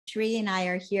Sheree and I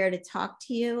are here to talk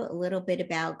to you a little bit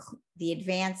about the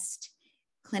advanced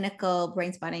clinical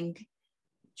brain spotting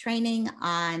training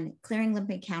on clearing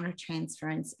limbic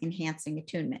countertransference, enhancing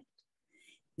attunement.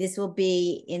 This will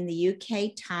be in the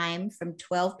UK time from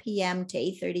 12 p.m. to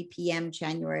 8:30 p.m.,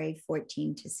 January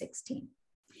 14 to 16.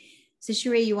 So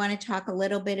Sheree, you want to talk a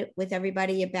little bit with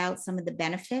everybody about some of the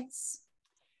benefits?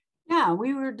 Yeah,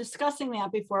 we were discussing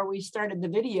that before we started the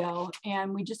video,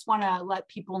 and we just want to let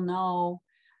people know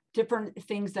different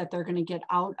things that they're going to get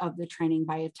out of the training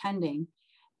by attending.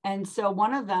 And so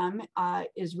one of them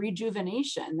is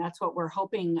rejuvenation. That's what we're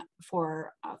hoping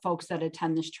for folks that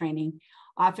attend this training.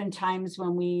 Oftentimes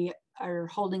when we are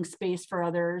holding space for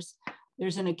others,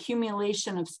 there's an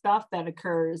accumulation of stuff that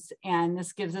occurs, and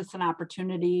this gives us an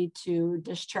opportunity to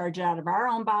discharge it out of our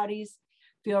own bodies,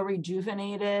 feel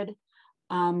rejuvenated,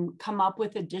 come up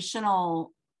with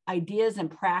additional ideas and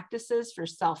practices for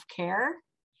self-care.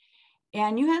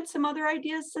 And you had some other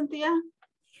ideas, Cynthia?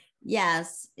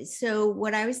 Yes. So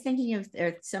what I was thinking of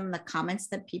are some of the comments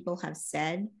that people have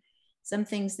said. Some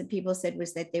things that people said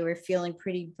was that they were feeling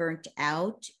pretty burnt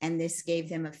out, and this gave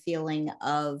them a feeling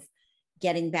of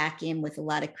getting back in with a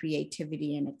lot of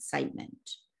creativity and excitement.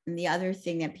 And the other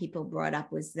thing that people brought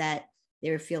up was that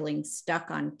they were feeling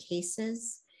stuck on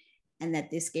cases, and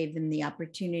that this gave them the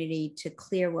opportunity to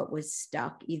clear what was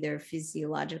stuck, either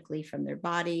physiologically from their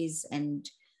bodies and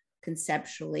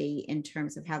conceptually in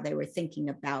terms of how they were thinking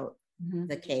about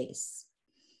the case.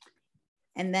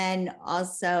 And then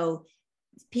also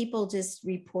people just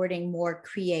reporting more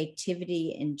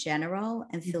creativity in general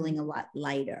and feeling a lot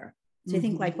lighter. So I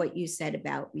think like what you said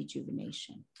about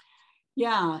rejuvenation.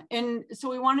 Yeah. And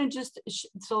so we want to just,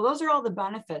 so those are all the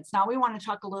benefits. Now we want to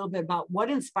talk a little bit about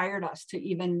what inspired us to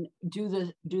even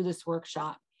do this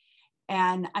workshop.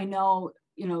 And I know,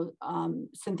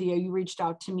 Cynthia, you reached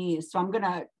out to me, so I'm going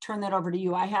to turn that over to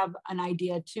you. I have an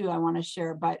idea too I want to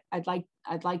share, but I'd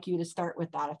like you to start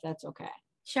with that, if that's okay.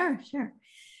 Sure.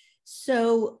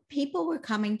 So people were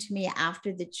coming to me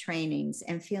after the trainings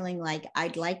and feeling like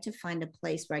I'd like to find a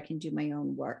place where I can do my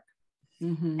own work.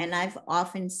 And I've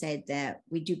often said that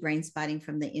we do brain spotting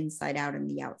from the inside out and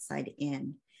the outside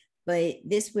in, but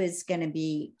this was going to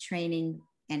be training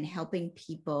and helping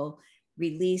people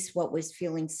release what was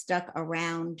feeling stuck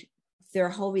around their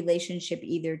whole relationship,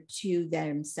 either to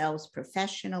themselves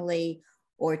professionally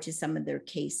or to some of their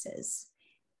cases.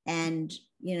 And,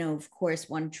 of course,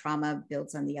 one trauma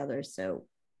builds on the other. So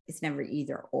it's never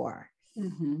either or.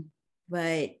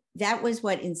 But that was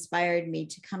what inspired me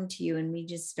to come to you, and me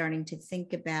just starting to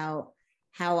think about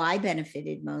how I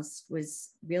benefited most was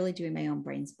really doing my own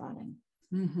brain spotting.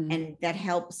 And that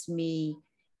helps me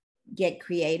get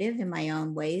creative in my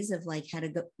own ways of like how to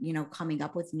go, coming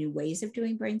up with new ways of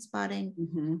doing brain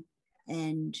spotting.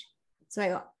 And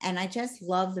so I just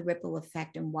love the ripple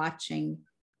effect and watching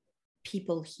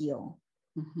people heal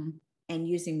and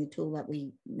using the tool that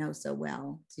we know so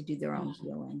well to do their own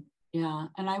healing. Yeah.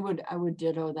 And I would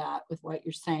ditto that with what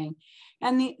you're saying.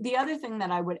 And the other thing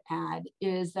that I would add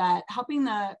is that helping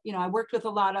I worked with a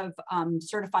lot of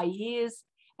certifiees,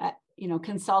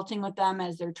 consulting with them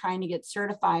as they're trying to get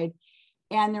certified.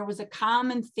 And there was a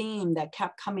common theme that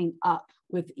kept coming up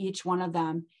with each one of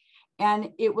them. And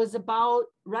it was about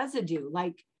residue,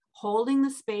 like holding the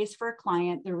space for a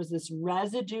client. There was this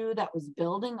residue that was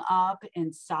building up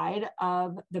inside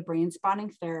of the brain spotting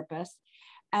therapist.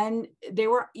 And they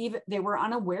were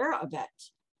unaware of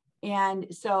it. And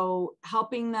so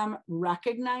helping them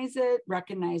recognize their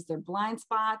blind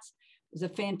spots was a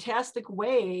fantastic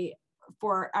way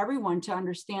for everyone to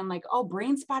understand, like, oh,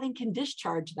 brain spotting can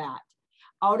discharge that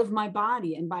out of my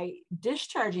body. And by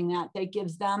discharging that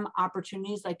gives them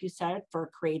opportunities, like you said,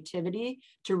 for creativity,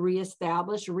 to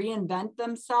reestablish, reinvent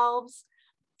themselves,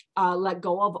 let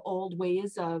go of old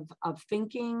ways of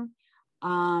thinking.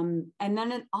 And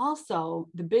then it also,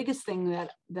 the biggest thing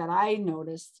that I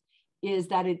noticed is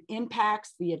that it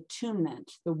impacts the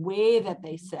attunement, the way that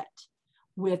they sit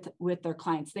with their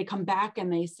clients. They come back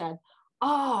and they said,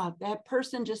 oh, that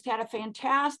person just had a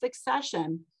fantastic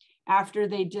session after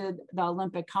they did the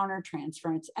limbic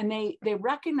countertransference. And they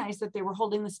recognized that they were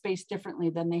holding the space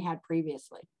differently than they had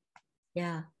previously.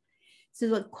 Yeah. So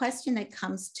the question that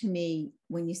comes to me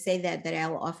when you say that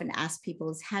I'll often ask people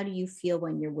is, how do you feel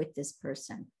when you're with this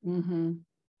person? And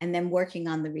then working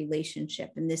on the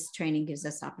relationship. And this training gives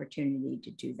us opportunity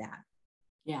to do that.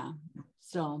 Yeah.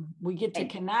 So we get to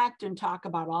connect and talk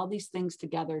about all these things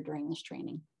together during this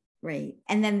training. Right.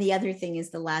 And then the other thing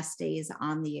is the last day is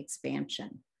on the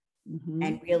expansion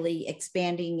and really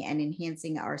expanding and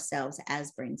enhancing ourselves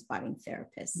as brain spotting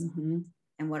therapists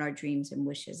and what our dreams and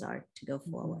wishes are to go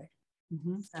forward.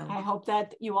 So I hope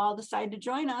that you all decide to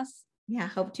join us. Yeah,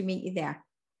 hope to meet you there.